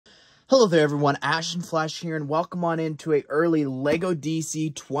Hello there everyone, Ashnflash here, and welcome on into a early LEGO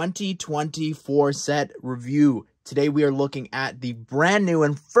DC 2024 set review. Today we are looking at the brand new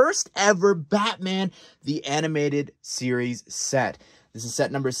and first ever Batman the Animated Series set. This is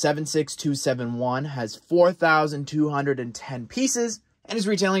set number 76271, has 4,210 pieces, and is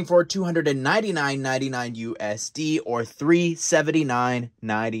retailing for $299.99 USD or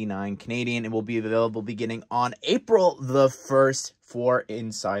 $379.99 Canadian. It will be available beginning on April the 1st for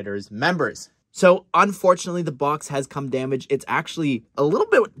Insiders members. So, unfortunately, the box has come damaged. It's actually a little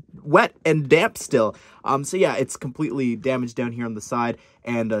bit wet and damp still. So yeah, it's completely damaged down here on the side,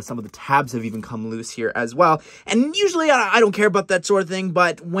 and some of the tabs have even come loose here as well. And usually, I don't care about that sort of thing,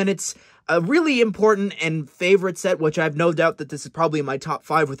 but when it's a really important and favorite set, which I have no doubt that this is probably in my top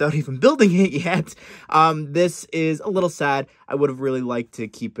 5 without even building it yet, this is a little sad. I would have really liked to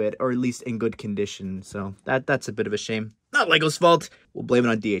keep it, or at least in good condition, so that's a bit of a shame. Not LEGO's fault. We'll blame it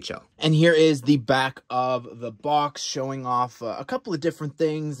on DHL. And here is the back of the box, showing off a couple of different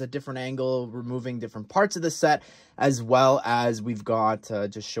things, a different angle, removing different parts of the set, as well as we've got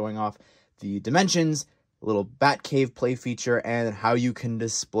just showing off the dimensions, a little Batcave play feature, and how you can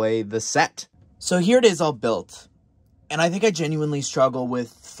display the set. So here it is all built. And I think I genuinely struggle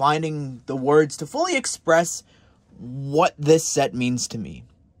with finding the words to fully express what this set means to me.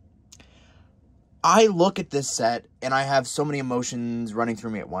 I look at this set, and I have so many emotions running through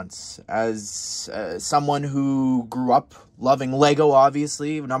me at once. As someone who grew up loving LEGO,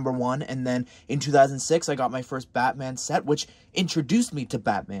 obviously, #1, and then in 2006, I got my first Batman set, which introduced me to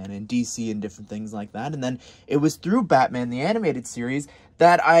Batman and DC and different things like that. And then it was through Batman, the Animated Series,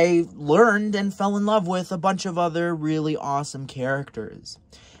 that I learned and fell in love with a bunch of other really awesome characters.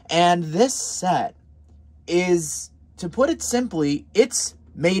 And this set is, to put it simply, it's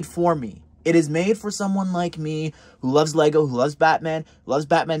made for me. It is made for someone like me who loves LEGO, who loves Batman, who loves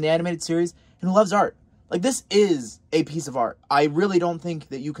Batman the Animated Series, and who loves art. Like, this is a piece of art. I really don't think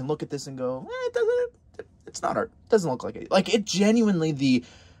that you can look at this and go, it's not art. It doesn't look like it. Like, it genuinely,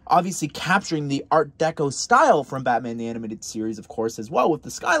 obviously capturing the Art Deco style from Batman the Animated Series, of course, as well, with the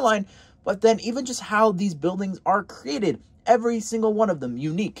skyline, but then even just how these buildings are created, every single one of them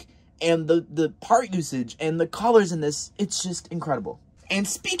unique, and the part usage and the colors in this, it's just incredible. And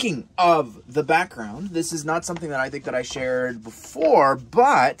speaking of the background, this is not something that I think that I shared before,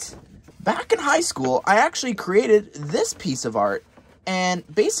 but back in high school, I actually created this piece of art. And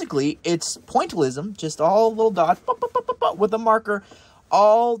basically, it's pointillism, just all little dots with a marker,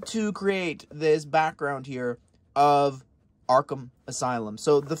 all to create this background here of Arkham Asylum.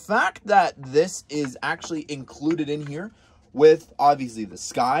 So the fact that this is actually included in here with, obviously, the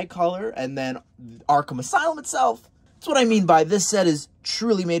sky color and then Arkham Asylum itself, that's what I mean by this set is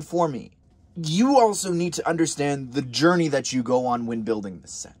truly made for me. You also need to understand the journey that you go on when building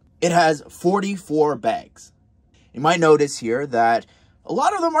this set. It has 44 bags. You might notice here that a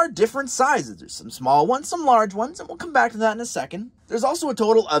lot of them are different sizes. There's some small ones, some large ones, and we'll come back to that in a second. There's also a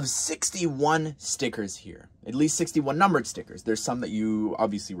total of 61 stickers here. At least 61 numbered stickers. There's some that you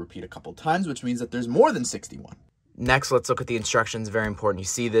obviously repeat a couple times, which means that there's more than 61. Next, let's look at the instructions. Very important you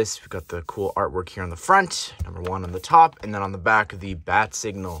see this. We've got the cool artwork here on the front, #1 on the top, and then on the back, the Bat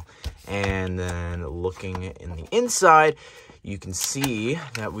Signal. And then looking in the inside, you can see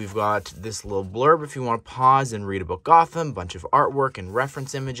that we've got this little blurb if you want to pause and read about Gotham, bunch of artwork and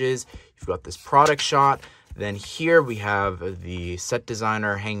reference images. You've got this product shot. Then here we have the set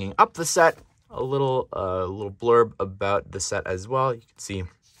designer hanging up the set, a little blurb about the set as well. You can see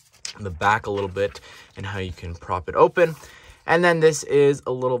the back a little bit and how you can prop it open. And then this is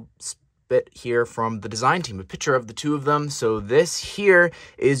a little bit here from the design team, a picture of the two of them. So this here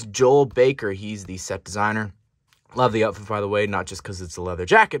is Joel Baker. He's the set designer. Love the outfit, by the way, not just because it's a leather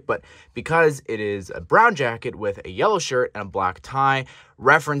jacket, but because it is a brown jacket with a yellow shirt and a black tie,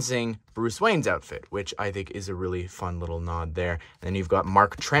 referencing Bruce Wayne's outfit, which I think is a really fun little nod there. And then you've got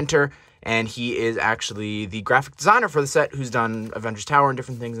Mark Trenter, and he is actually the graphic designer for the set, who's done Avengers Tower and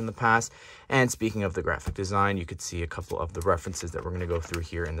different things in the past. And speaking of the graphic design, you could see a couple of the references that we're going to go through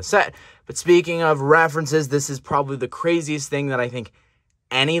here in the set. But speaking of references, this is probably the craziest thing that I think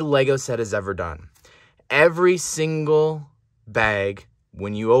any LEGO set has ever done. Every single bag,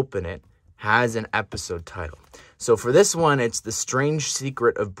 when you open it, has an episode title. So for this one, it's The Strange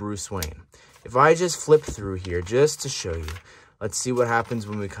Secret of Bruce Wayne. If I just flip through here, just to show you, let's see what happens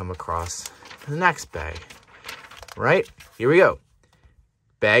when we come across the next bag. Right? Here we go.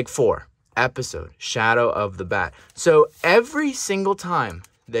 Bag 4, episode, Shadow of the Bat. So every single time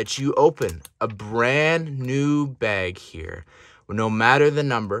that you open a brand new bag here, no matter the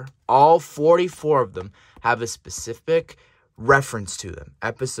number, all 44 of them have a specific reference to them.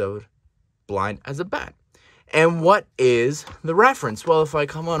 Episode, blind as a bat. And what is the reference? Well, if I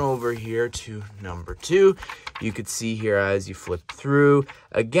come on over here to number 2, you could see here as you flip through,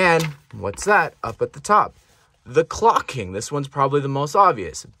 again, what's that up at the top? The Clock King. This one's probably the most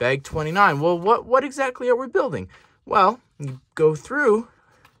obvious. Bag 29. Well, what exactly are we building? Well, you go through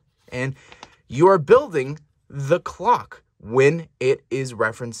and you are building the clock when it is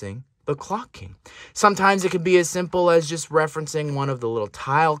referencing the Clock King. Sometimes it can be as simple as just referencing one of the little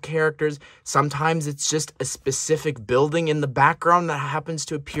tile characters. Sometimes it's just a specific building in the background that happens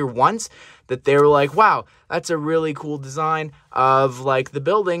to appear once that they were like, wow, that's a really cool design of like the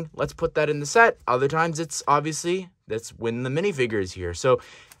building. Let's put that in the set. Other times it's obviously that's when the minifigure is here. So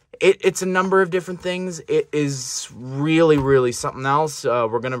it's a number of different things. It is really, really something else.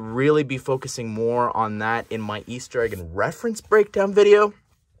 We're going to really be focusing more on that in my Easter egg and reference breakdown video.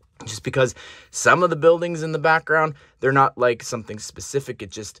 Just because some of the buildings in the background, they're not like something specific. It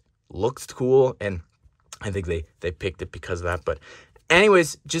just looks cool, and I think they picked it because of that. But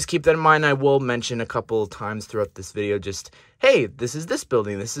anyways, just keep that in mind. I will mention a couple of times throughout this video just, hey, this is this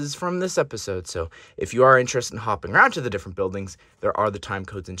building. This is from this episode. So if you are interested in hopping around to the different buildings, there are the time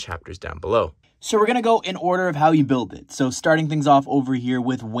codes and chapters down below. So we're going to go in order of how you build it. So starting things off over here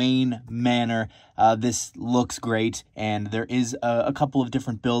with Wayne Manor. This looks great, and there is a couple of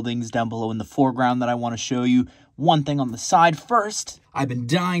different buildings down below in the foreground that I want to show you. One thing on the side first. I've been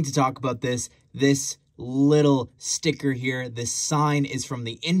dying to talk about this. This little sticker here. This sign is from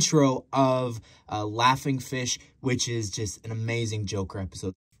the intro of Laughing Fish, which is just an amazing Joker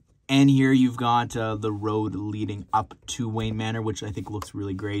episode. And here you've got the road leading up to Wayne Manor, which I think looks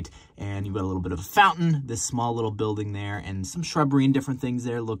really great. And you've got a little bit of a fountain, this small little building there, and some shrubbery and different things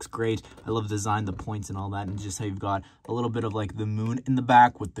there. Looks great. I love the design, the points and all that. And just how you've got a little bit of like the moon in the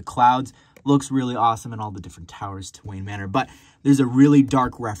back with the clouds. Looks really awesome, and all the different towers to Wayne Manor. But there's a really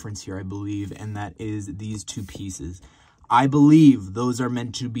dark reference here, I believe, and that is these two pieces. I believe those are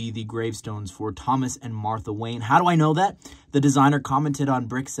meant to be the gravestones for Thomas and Martha Wayne. How do I know that? The designer commented on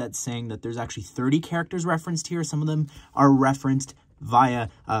Brickset saying that there's actually 30 characters referenced here. Some of them are referenced via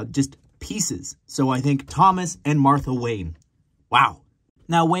just pieces. So I think Thomas and Martha Wayne. Wow.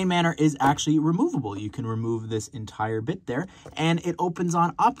 Now, Wayne Manor is actually removable. You can remove this entire bit there, and it opens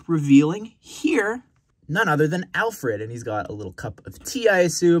on up, revealing here none other than Alfred, and he's got a little cup of tea, I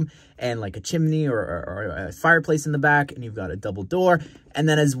assume, and like a chimney or a fireplace in the back, and you've got a double door, and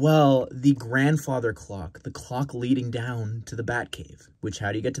then as well, the grandfather clock, the clock leading down to the Batcave, which,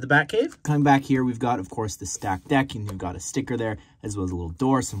 how do you get to the Batcave? Coming back here, we've got, of course, the stacked deck, and you've got a sticker there, as well as a little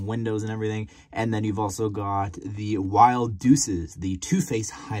door, some windows and everything, and then you've also got the Wild Deuces, the Two-Face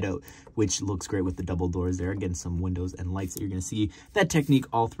hideout, which looks great with the double doors there. Again, some windows and lights that you're going to see that technique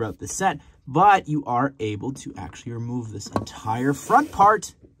all throughout the set. But you are able to actually remove this entire front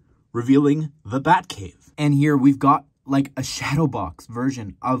part, revealing the Batcave. And here we've got like a shadow box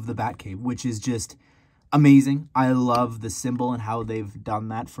version of the Batcave, which is just amazing. I love the symbol and how they've done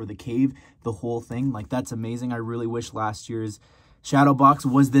that for the cave, the whole thing. Like, that's amazing. I really wish last year's shadow box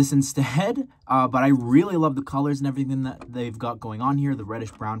was this instead, but I really love the colors and everything that they've got going on here. The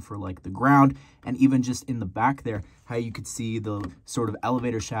reddish brown for like the ground, and even just in the back there, how you could see the sort of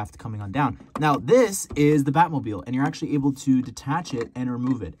elevator shaft coming on down. Now, this is the Batmobile, and you're actually able to detach it and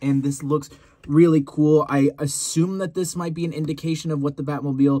remove it, and this looks really cool. I assume that this might be an indication of what the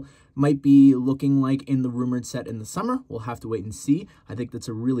Batmobile might be looking like in the rumored set in the summer. We'll have to wait and see. I think that's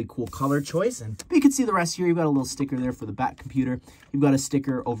a really cool color choice. And you can see the rest here. You've got a little sticker there for the Bat computer. You've got a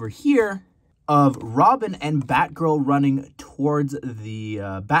sticker over here of Robin and Batgirl running towards the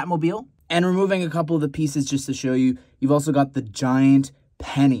Batmobile. And removing a couple of the pieces just to show you, you've also got the giant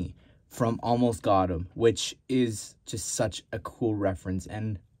penny from Almost Gotham, which is just such a cool reference.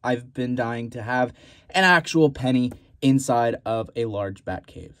 And I've been dying to have an actual penny inside of a large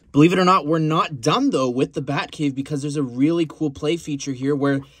Batcave. Believe it or not, we're not done though with the Batcave, because there's a really cool play feature here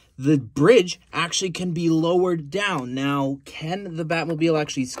where the bridge actually can be lowered down. Now, can the Batmobile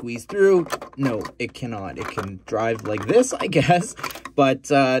actually squeeze through? No, it cannot. It can drive like this, I guess, but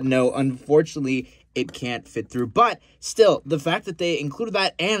no, unfortunately, it can't fit through. But still, the fact that they included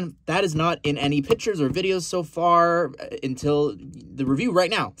that, and that is not in any pictures or videos so far until the review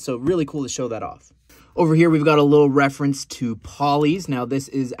right now. So really cool to show that off. Over here, we've got a little reference to Paulies. Now, this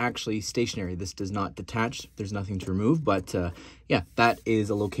is actually stationary. This does not detach. There's nothing to remove, but yeah, that is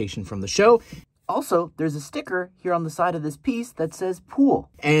a location from the show. Also, there's a sticker here on the side of this piece that says pool.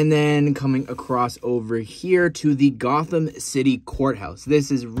 And then coming across over here to the Gotham City Courthouse.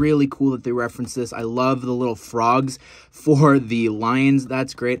 This is really cool that they reference this. I love the little frogs for the lions.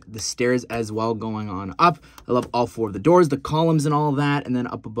 That's great. The stairs as well going on up. I love all 4 of the doors, the columns and all of that. And then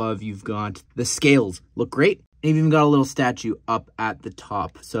up above, you've got the scales. Look great. And you've even got a little statue up at the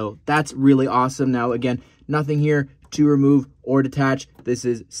top. So that's really awesome. Now, again, nothing here to remove or detach. This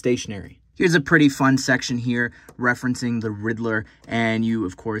is stationary. Here's a pretty fun section here referencing the Riddler, and you,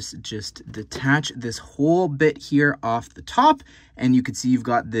 of course, just detach this whole bit here off the top, and you can see you've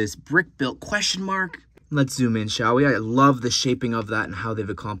got this brick-built question mark. Let's zoom in, shall we? I love the shaping of that and how they've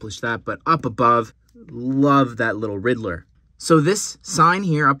accomplished that, but up above, love that little Riddler. So this sign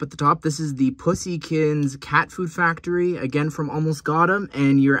here up at the top, this is the Pussykins cat food factory, again from Almost Gotham,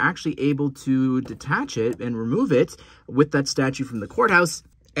 and you're actually able to detach it and remove it with that statue from the courthouse.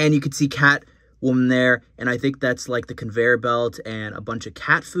 And you can see Catwoman there, and I think that's like the conveyor belt and a bunch of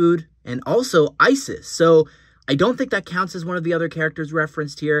cat food, and also Isis. So I don't think that counts as one of the other characters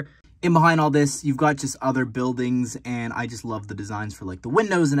referenced here. In behind all this, you've got just other buildings, and I just love the designs for like the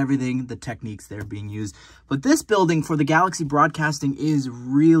windows and everything, the techniques that are being used. But this building for the Galaxy Broadcasting is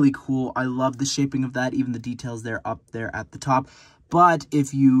really cool. I love the shaping of that, even the details there up there at the top. But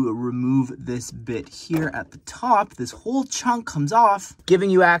if you remove this bit here at the top, this whole chunk comes off, giving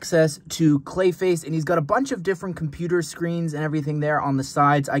you access to Clayface. And he's got a bunch of different computer screens and everything there on the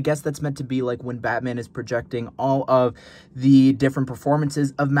sides. I guess that's meant to be like when Batman is projecting all of the different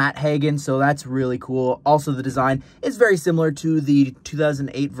performances of Matt Hagen. So that's really cool. Also, the design is very similar to the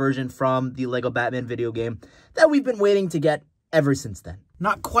 2008 version from the Lego Batman video game that we've been waiting to get ever since then.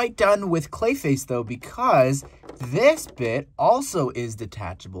 Not quite done with Clayface though, because this bit also is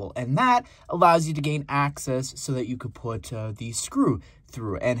detachable, and that allows you to gain access so that you could put the screw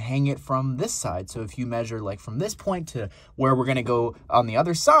through and hang it from this side. So if you measure like from this point to where we're going to go on the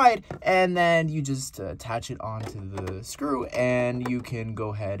other side, and then you just attach it onto the screw, and you can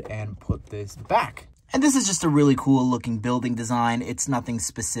go ahead and put this back. And this is just a really cool looking building design. It's nothing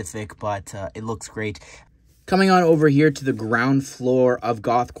specific, but it looks great. Coming on over here to the ground floor of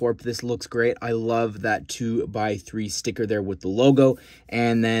Gothcorp, this looks great. I love that 2x3 sticker there with the logo.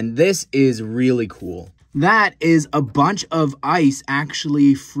 And then this is really cool. That is a bunch of ice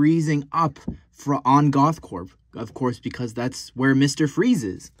actually freezing up on Gothcorp. Of course, because that's where Mr. Freeze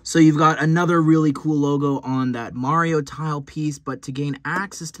is. So you've got another really cool logo on that Mario tile piece, but to gain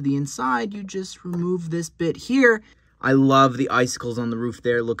access to the inside, you just remove this bit here. I love the icicles on the roof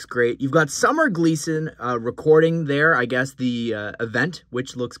there. Looks great. You've got Summer Gleason recording there, I guess, the event,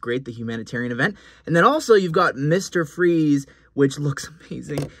 which looks great, the humanitarian event. And then also you've got Mr. Freeze, which looks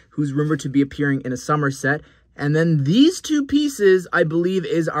amazing, who's rumored to be appearing in a summer set. And then these 2 pieces, I believe,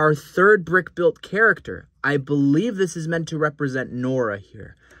 is our 3rd brick-built character. I believe this is meant to represent Nora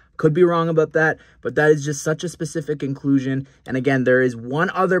here. Could be wrong about that, but that is just such a specific inclusion. And again, there is one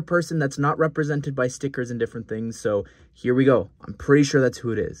other person that's not represented by stickers and different things. So here we go. I'm pretty sure that's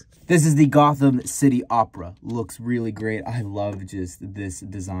who it is. This is the Gotham City Opera. Looks really great. I love just this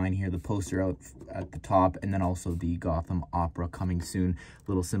design here. The poster out at the top, and then also the Gotham Opera coming soon.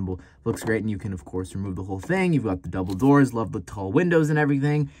 Little symbol. Looks great. And you can, of course, remove the whole thing. You've got the double doors. Love the tall windows and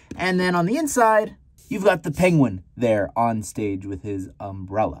everything. And then on the inside, you've got the Penguin there on stage with his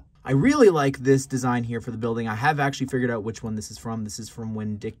umbrella. I really like this design here for the building. I have actually figured out which one this is from. This is from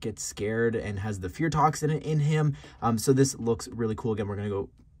when Dick gets scared and has the fear toxin in him. So this looks really cool. Again, we're going to go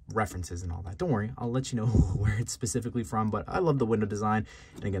references and all that. Don't worry, I'll let you know where it's specifically from, but I love the window design.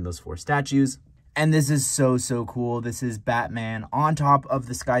 And again, those 4 statues. And this is so cool. This is Batman on top of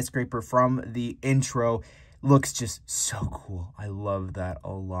the skyscraper from the intro. Looks just so cool. I love that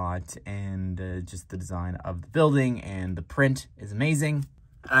a lot. And just the design of the building and the print is amazing.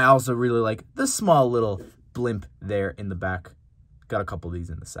 I also really like the small little blimp there in the back. Got a couple of these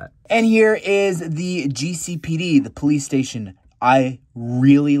in the set. And here is the GCPD, the police station. I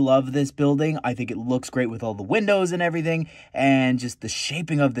really love this building. I think it looks great with all the windows and everything. And just the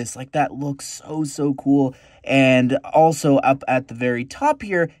shaping of this, like that looks so cool. And also up at the very top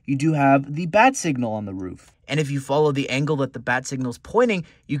here, you do have the bat signal on the roof. And if you follow the angle that the bat signal's pointing,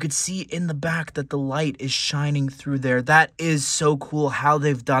 you could see in the back that the light is shining through there. That is so cool how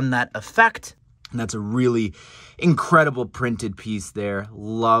they've done that effect. And that's a really incredible printed piece there.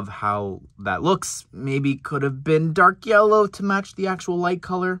 Love how that looks. Maybe could have been dark yellow to match the actual light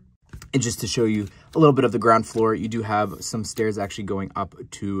color. And just to show you a little bit of the ground floor, you do have some stairs actually going up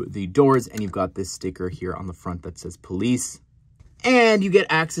to the doors. And you've got this sticker here on the front that says police. And you get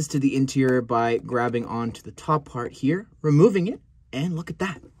access to the interior by grabbing onto the top part here, removing it, and look at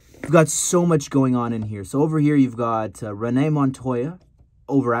that. You've got so much going on in here. So over here, you've got Renee Montoya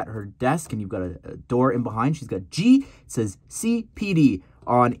over at her desk, and you've got a door in behind. She's got G, it says CPD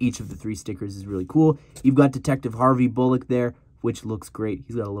on each of the 3 stickers. Is really cool. You've got Detective Harvey Bullock there, which looks great.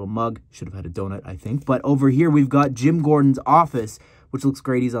 He's got a little mug. Should have had a donut, I think. But over here, we've got Jim Gordon's office, which looks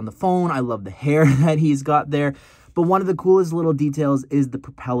great. He's on the phone. I love the hair that he's got there. But one of the coolest little details is the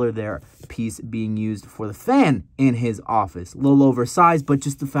propeller there piece being used for the fan in his office. A little oversized, but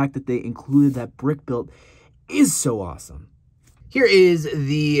just the fact that they included that brick built is so awesome. Here is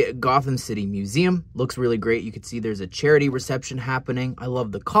the Gotham City Museum. Looks really great. You can see there's a charity reception happening. I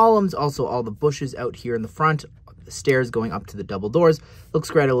love the columns, also all the bushes out here in the front, the stairs going up to the double doors. Looks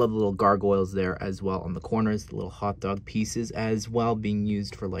great. I love the little gargoyles there as well on the corners, the little hot dog pieces as well being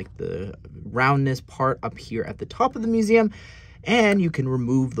used for like the roundness part up here at the top of the museum. And you can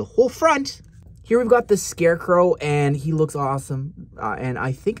remove the whole front. Here we've got the Scarecrow, and he looks awesome. And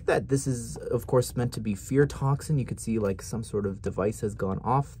I think that this is, of course, meant to be fear toxin. You could see like some sort of device has gone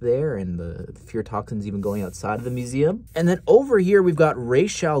off there, and the fear toxin's even going outside of the museum. And then over here, we've got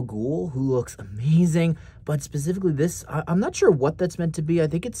Ra's al Ghul, who looks amazing. But specifically this, I'm not sure what that's meant to be. I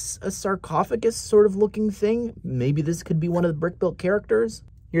think it's a sarcophagus sort of looking thing. Maybe this could be one of the brick-built characters.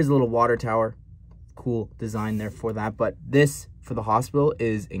 Here's a little water tower. Cool design there for that. But this for the hospital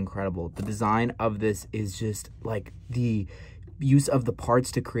is incredible. The design of this is just like the use of the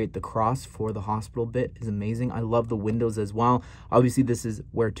parts to create the cross for the hospital bit is amazing. I love the windows as well. Obviously, this is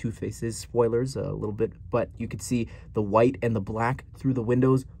where Two-Face is. Spoilers a little bit, but you could see the white and the black through the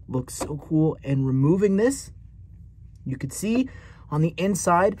windows looks so cool. And removing this, you could see on the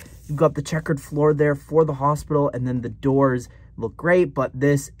inside, you've got the checkered floor there for the hospital, and then the doors look great, but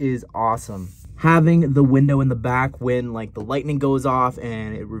this is awesome. Having the window in the back when like the lightning goes off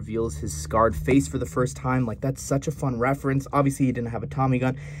and it reveals his scarred face for the first time, like that's such a fun reference. Obviously he didn't have a Tommy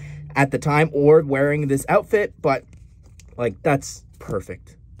gun at the time or wearing this outfit, but like that's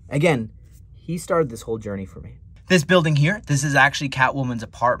perfect. Again, he started this whole journey for me. This building here, this is actually Catwoman's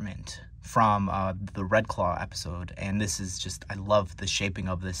apartment from the Red Claw episode, and this is just, I love the shaping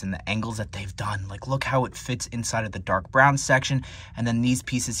of this and the angles that they've done. Like, look how it fits inside of the dark brown section, and then these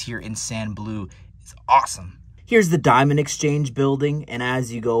pieces here in sand blue is awesome. Here's the Diamond Exchange building, and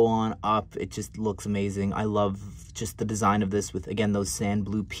as you go on up, it just looks amazing. I love just the design of this with, again, those sand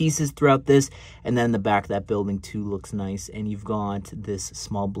blue pieces throughout this, and then the back of that building too looks nice, and you've got this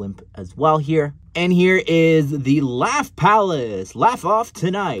small blimp as well here. And here is the Laff Palace, laugh off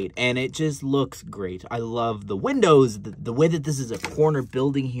tonight, and it just looks great. I love the windows, the way that this is a corner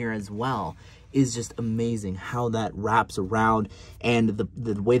building here as well is just amazing, how that wraps around, and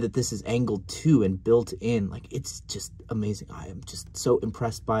the way that this is angled too and built in, like it's just amazing. I am just so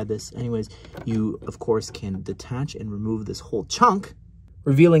impressed by this. Anyways, you of course can detach and remove this whole chunk,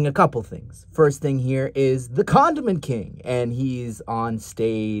 revealing a couple things. First thing here is the Condiment King, and he's on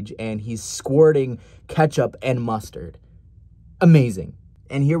stage and he's squirting ketchup and mustard. Amazing.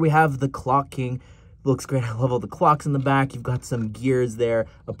 And here we have the Clock King. Looks great. I love all the clocks in the back. You've got some gears there,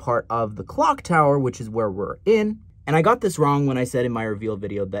 a part of the clock tower, which is where we're in. And I got this wrong when I said in my reveal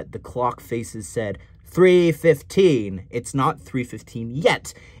video that the clock faces said 3:15. It's not 3:15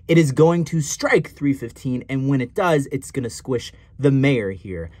 yet. It is going to strike 3:15, and when it does, it's going to squish the mayor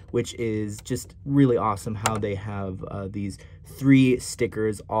here, which is just really awesome how they have these 3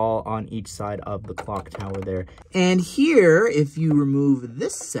 stickers all on each side of the clock tower there. And here, if you remove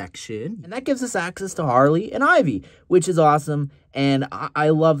this section, and that gives us access to Harley and Ivy, which is awesome. And I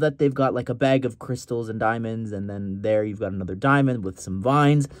love that they've got like a bag of crystals and diamonds, and then there you've got another diamond with some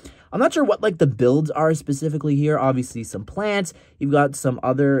vines. I'm not sure what like the builds are specifically here. Obviously some plants. You've got some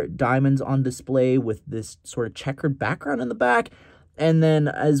other diamonds on display with this sort of checkered background in the back. And then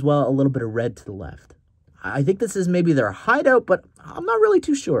as well, a little bit of red to the left. I think this is maybe their hideout, but I'm not really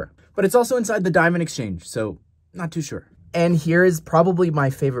too sure. But it's also inside the Diamond Exchange, so not too sure. And here is probably my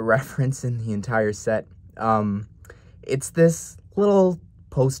favorite reference in the entire set. It's this little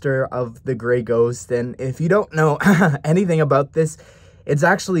poster of the Grey Ghost. And if you don't know anything about this, it's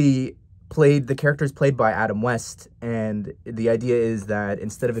actually the character is played by Adam West, and the idea is that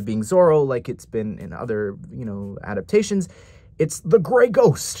instead of it being Zorro, like it's been in other, adaptations, it's the Grey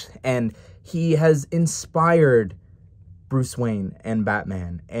Ghost, and he has inspired Bruce Wayne and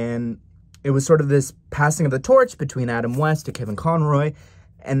Batman, and it was sort of this passing of the torch between Adam West to Kevin Conroy,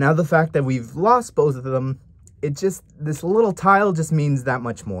 and now the fact that we've lost both of them, this little tile just means that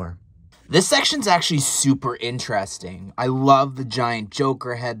much more. This section's actually super interesting. I love the giant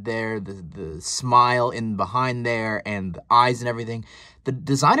Joker head there, the smile in behind there, and the eyes and everything. The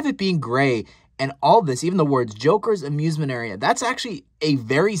design of it being gray And all this, even the words Joker's Amusement Area, that's actually a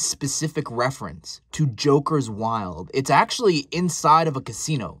very specific reference to Joker's Wild. It's actually inside of a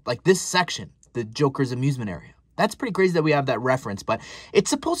casino, like this section, the Joker's Amusement Area. That's pretty crazy that we have that reference, but it's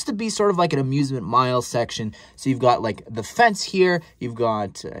supposed to be sort of like an amusement mile section. So you've got like the fence here, you've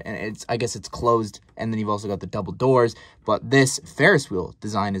got, and I guess it's closed, and then you've also got the double doors. But this Ferris wheel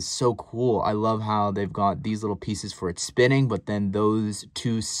design is so cool. I love how they've got these little pieces for it spinning, but then those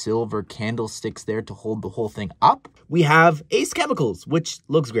two silver candlesticks there to hold the whole thing up. We have Ace Chemicals, which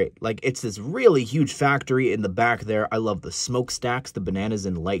looks great. Like, it's this really huge factory in the back there. I love the smokestacks, the bananas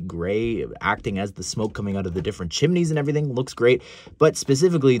in light gray, acting as the smoke coming out of the different chimneys and everything. Looks great. But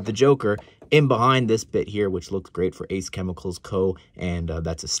specifically, the Joker in behind this bit here, which looks great for Ace Chemicals Co. And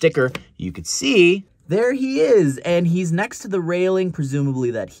that's a sticker. You could see there he is, and he's next to the railing,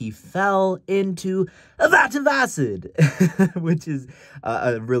 presumably that he fell into a vat of acid, which is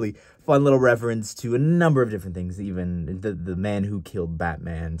a really fun little reference to a number of different things, even the man who killed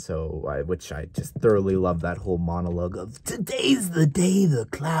Batman, which I just thoroughly love that whole monologue of, "Today's the day the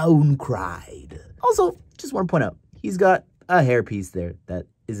clown cried." Also, just want to point out, he's got a hairpiece there that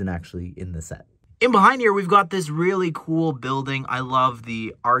isn't actually in the set. In behind here, we've got this really cool building. I love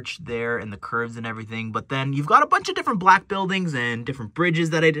the arch there and the curves and everything. But then you've got a bunch of different black buildings and different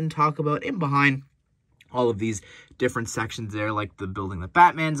bridges that I didn't talk about in behind all of these different sections there, like the building that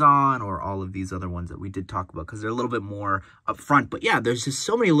Batman's on, or all of these other ones that we did talk about because they're a little bit more up front. But yeah, there's just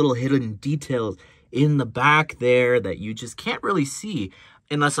so many little hidden details in the back there that you just can't really see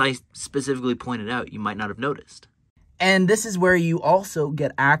unless I specifically point it out. You might not have noticed. And this is where you also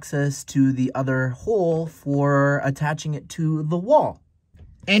get access to the other hole for attaching it to the wall.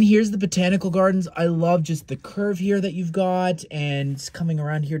 And here's the Botanical Gardens. I love just the curve here that you've got, and it's coming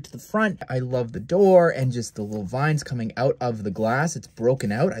around here to the front. I love the door and just the little vines coming out of the glass. It's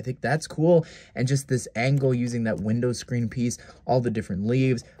broken out. I think that's cool. And just this angle using that window screen piece, all the different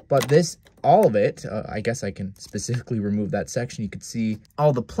leaves. But this, all of it, I guess I can specifically remove that section. You could see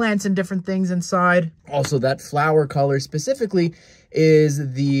all the plants and different things inside. Also, that flower color specifically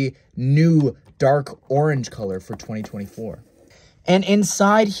is the new dark orange color for 2024. And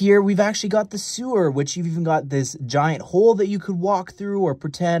inside here, we've actually got the sewer, which you've even got this giant hole that you could walk through or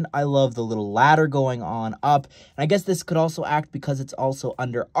pretend. I love the little ladder going on up. And I guess this could also act because it's also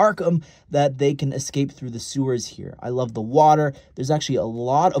under Arkham that they can escape through the sewers here. I love the water. There's actually a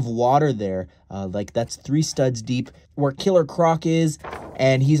lot of water there. Like that's 3 studs deep where Killer Croc is.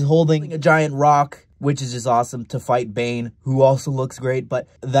 And he's holding a giant rock, which is just awesome, to fight Bane, who also looks great. But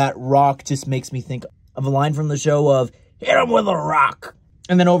that rock just makes me think of a line from the show of, "Hit him with a rock."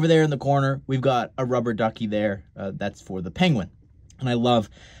 And then over there in the corner, we've got a rubber ducky there. That's for the penguin. And I love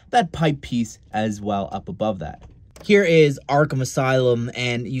that pipe piece as well up above that. Here is Arkham Asylum,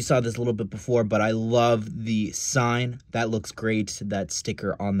 and you saw this a little bit before, but I love the sign. That looks great, that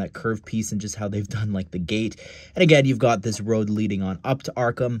sticker on that curved piece and just how they've done like the gate. And again, you've got this road leading on up to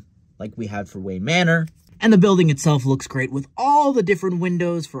Arkham like we had for Wayne Manor. And the building itself looks great with all the different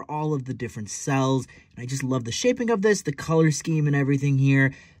windows for all of the different cells. And I just love the shaping of this, the color scheme and everything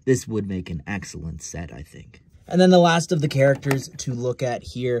here. This would make an excellent set, I think. And then the last of the characters to look at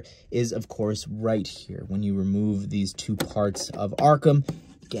here is, of course, right here. When you remove these 2 parts of Arkham,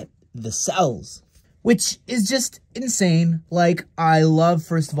 you get the cells, which is just insane. Like, I love,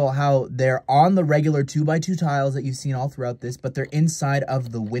 first of all, how they're on the regular 2x2 tiles that you've seen all throughout this, but they're inside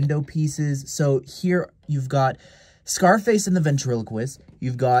of the window pieces. So here you've got Scarface and the Ventriloquist.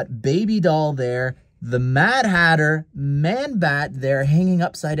 You've got Baby Doll there, the Mad Hatter, Man-Bat there hanging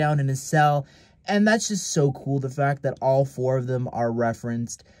upside down in his cell. And that's just so cool, the fact that all 4 of them are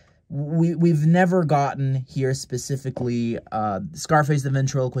referenced. We've never gotten here specifically Scarface, the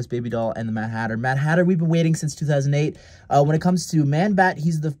Ventriloquist, Baby Doll, and the Mad Hatter. Mad Hatter, we've been waiting since 2008. When it comes to Man-Bat,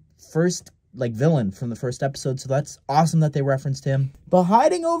 he's the first villain from the first episode, so that's awesome that they referenced him. But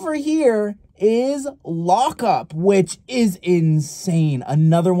hiding over here is Lockup, which is insane.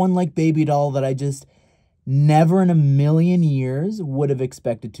 Another one like Baby Doll that I just never in a million years would have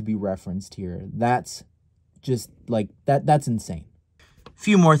expected to be referenced here. That's just like that's insane.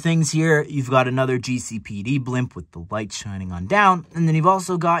 Few more things here. You've got another GCPD blimp with the light shining on down. And then you've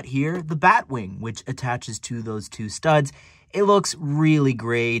also got here the Batwing, which attaches to those 2 studs. It looks really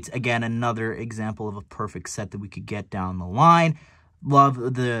great. Again, another example of a perfect set that we could get down the line.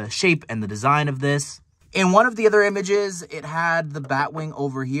 Love the shape and the design of this. In one of the other images, it had the Batwing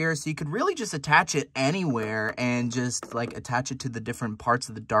over here, so you could really just attach it anywhere and just like attach it to the different parts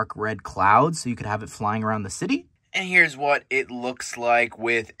of the dark red clouds, so you could have it flying around the city. And here's what it looks like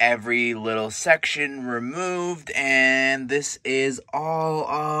with every little section removed. And this is all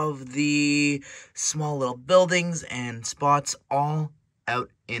of the small little buildings and spots all out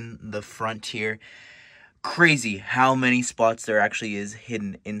in the front here. Crazy how many spots there actually is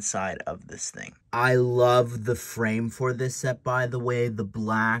hidden inside of this thing. I love the frame for this set, by the way. The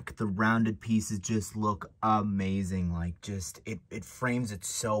black, the rounded pieces just look amazing. Like, just, it frames it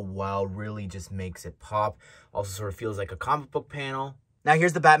so well, really just makes it pop. Also sort of feels like a comic book panel. Now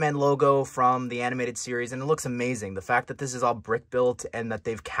here's the Batman logo from the animated series, and it looks amazing. The fact that this is all brick built and that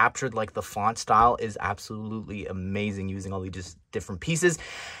they've captured like the font style is absolutely amazing, using all these just different pieces.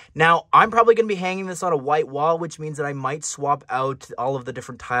 Now, I'm probably going to be hanging this on a white wall, which means that I might swap out all of the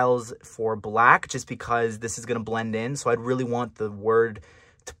different tiles for black, just because this is going to blend in. So I'd really want the word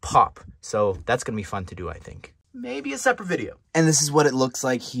to pop. So that's going to be fun to do, I think. Maybe a separate video. And this is what it looks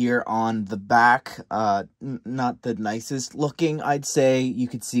like here on the back. Not the nicest looking, I'd say. You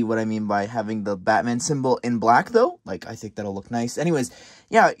could see what I mean by having the Batman symbol in black, though. Like, I think that'll look nice. Anyways,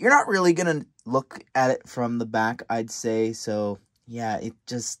 yeah, you're not really gonna look at it from the back, I'd say. So, yeah, it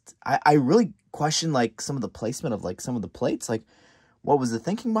just... I really question, like, some of the placement of, like, some of the plates. Like, what was the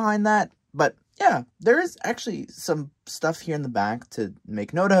thinking behind that? But, yeah, there is actually some stuff here in the back to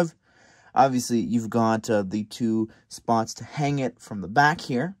make note of. Obviously, you've got the two spots to hang it from the back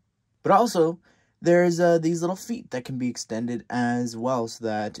here. But also, there's these little feet that can be extended as well so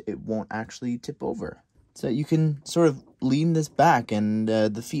that it won't actually tip over. So you can sort of lean this back and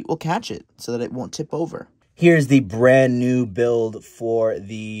the feet will catch it so that it won't tip over. Here's the brand new build for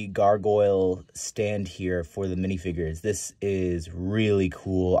the gargoyle stand here for the minifigures. This is really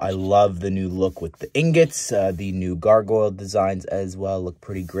cool. I love the new look with the ingots. The new gargoyle designs as well look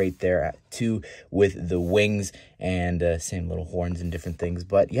pretty great there too, with the wings and same little horns and different things.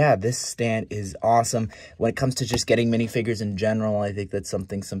 But yeah, this stand is awesome. When it comes to just getting minifigures in general, I think that's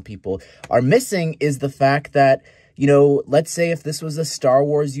something some people are missing, is the fact that, you know, let's say if this was a Star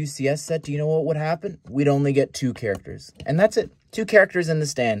Wars UCS set, do you know what would happen? We'd only get 2 characters. And that's it. 2 characters in the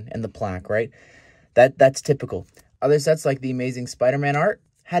stand and the plaque, right? That's typical. Other sets like the Amazing Spider-Man art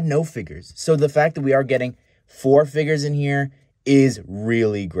had no figures. So the fact that we are getting 4 figures in here is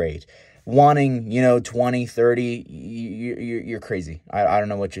really great. Wanting, you know, 20, 30, you're crazy. I don't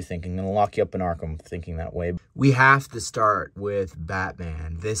know what you're thinking. I'm going to lock you up in Arkham thinking that way. We have to start with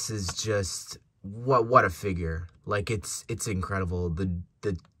Batman. This is just... What a figure. Like, it's incredible.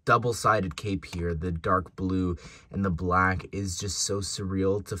 The double-sided cape here, the dark blue and the black, is just so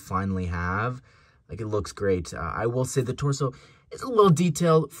surreal to finally have. Like, it looks great. I will say the torso is a little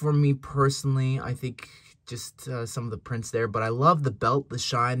detailed for me personally. I think just some of the prints there, but I love the belt. The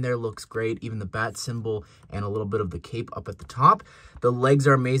shine there looks great. Even the bat symbol and a little bit of the cape up at the top. The legs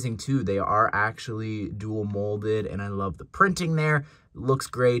are amazing too. They are actually dual molded, and I love the printing there. Looks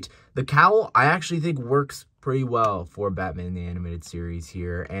great. The cowl, I actually think, works pretty well for Batman in the animated series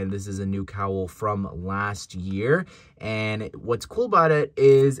here. And this is a new cowl from last year. And what's cool about it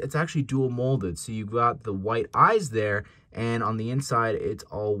is it's actually dual molded. So you've got the white eyes there, and on the inside, it's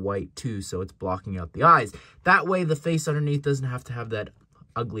all white too. So it's blocking out the eyes. That way, the face underneath doesn't have to have that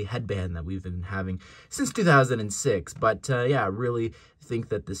ugly headband that we've been having since 2006. But yeah, I really think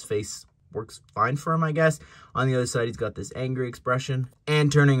that this face works fine for him, I guess. On the other side, he's got this angry expression.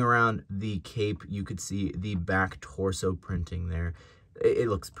 And turning around the cape, you could see the back torso printing there. It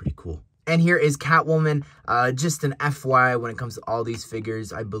looks pretty cool. And here is Catwoman. Just an FYI when it comes to all these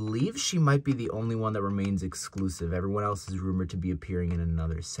figures. I believe she might be the only one that remains exclusive. Everyone else is rumored to be appearing in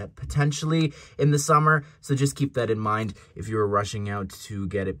another set, potentially in the summer. So just keep that in mind if you were rushing out to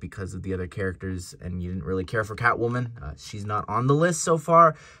get it because of the other characters and you didn't really care for Catwoman. She's not on the list so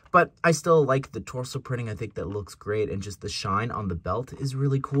far. But I still like the torso printing. I think that looks great. And just the shine on the belt is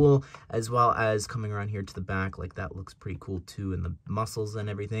really cool. As well as coming around here to the back. Like, that looks pretty cool too. And the muscles and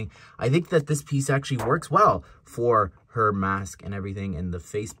everything. I think that this piece actually works well for her mask and everything. And the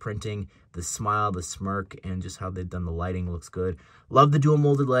face printing, the smile, the smirk, and just how they've done the lighting looks good. Love the dual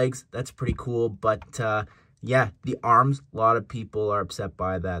molded legs. That's pretty cool. But yeah, the arms, a lot of people are upset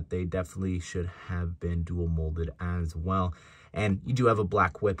by that. They definitely should have been dual molded as well. And you do have a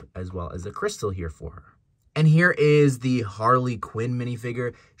black whip as well as a crystal here for her. And here is the Harley Quinn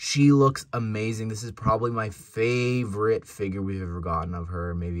minifigure. She looks amazing. This is probably my favorite figure we've ever gotten of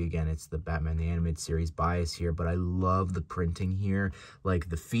her. Maybe, again, it's the Batman the Animated Series bias here, but I love the printing here. Like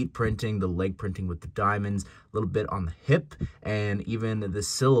the feet printing, the leg printing with the diamonds. little bit on the hip, and even the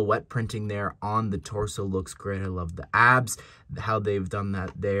silhouette printing there on the torso looks great. I love the abs, how they've done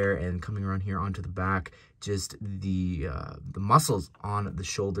that there, and coming around here onto the back, just the muscles on the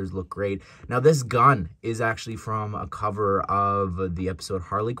shoulders look great. Now, this gun is actually from a cover of the episode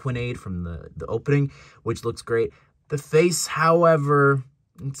Harley Quinn from the opening, which looks great. The face, however,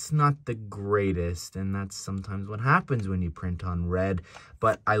 it's not the greatest, and that's sometimes what happens when you print on red.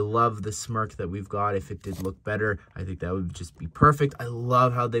 But I love the smirk that we've got. If it did look better, I think that would just be perfect. I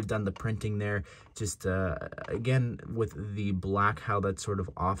love how they've done the printing there. Just, again, with the black, how that's sort of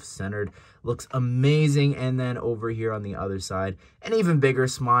off-centered. Looks amazing. And then over here on the other side, an even bigger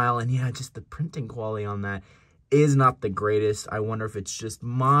smile. And yeah, just the printing quality on that is not the greatest. I wonder if it's just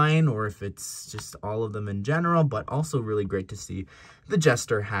mine or if it's just all of them in general, but also really great to see the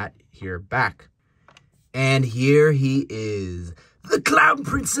Jester hat here back. And here he is, the Clown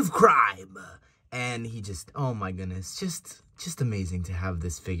Prince of Crime. And he just, oh my goodness, just amazing to have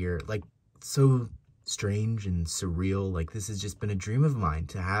this figure. Like, so strange and surreal. Like, this has just been a dream of mine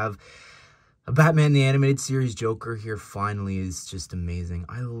to have a Batman the Animated Series Joker here finally is just amazing.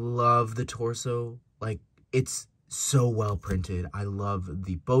 I love the torso. Like, it's so well printed. I love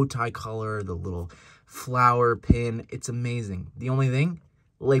the bow tie color, the little flower pin. It's amazing. The only thing,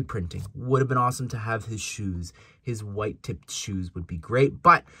 leg printing. Would have been awesome to have his shoes. His white tipped shoes would be great,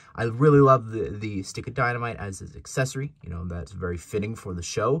 but I really love the stick of dynamite as his accessory. You know, that's very fitting for the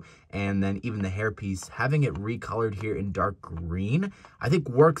show. And then even the hairpiece, having it recolored here in dark green, I think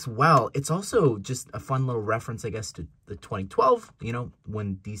works well. It's also just a fun little reference, I guess, to the 2012, you know,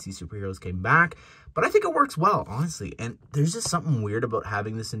 when DC superheroes came back. But I think it works well, honestly. And there's just something weird about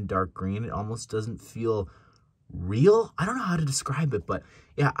having this in dark green. It almost doesn't feel real. I don't know how to describe it, but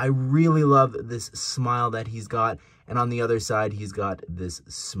yeah, I really love this smile that he's got. And on the other side, he's got this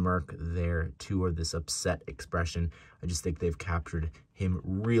smirk there too, or this upset expression. I just think they've captured him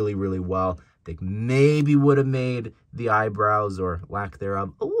really, really well. I think maybe would have made the eyebrows, or lack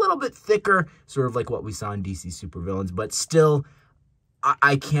thereof, a little bit thicker, sort of like what we saw in DC supervillains, but still,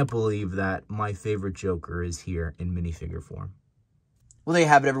 I can't believe that my favorite Joker is here in minifigure form. Well, there you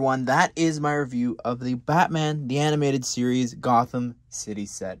have it, everyone. That is my review of the Batman, the Animated Series Gotham City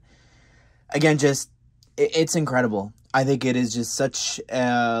set. Again, it's incredible. I think it is just such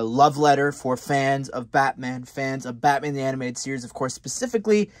a love letter for fans of Batman, the Animated Series, of course,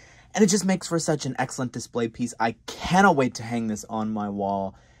 specifically. And it just makes for such an excellent display piece. I cannot wait to hang this on my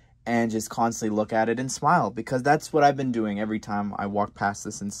wall and just constantly look at it and smile, because that's what I've been doing every time I walk past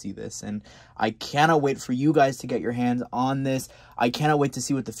this and see this. And I cannot wait for you guys to get your hands on this. I cannot wait to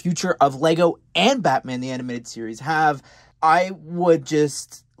see what the future of Lego and Batman the Animated Series have. I would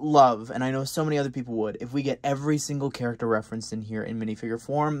just love, and I know so many other people would, if we get every single character referenced in here in minifigure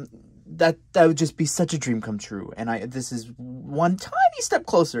form. That would just be such a dream come true. And this is one tiny step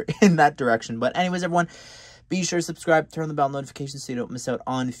closer in that direction. But anyways, everyone, be sure to subscribe, turn on the bell notifications so you don't miss out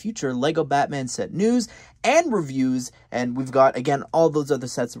on future Lego Batman set news and reviews. And we've got, again, all those other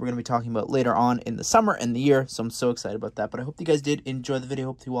sets that we're going to be talking about later on in the summer and the year. So I'm so excited about that. But I hope you guys did enjoy the video.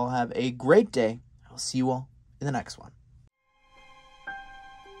 Hope you all have a great day. I'll see you all in the next one.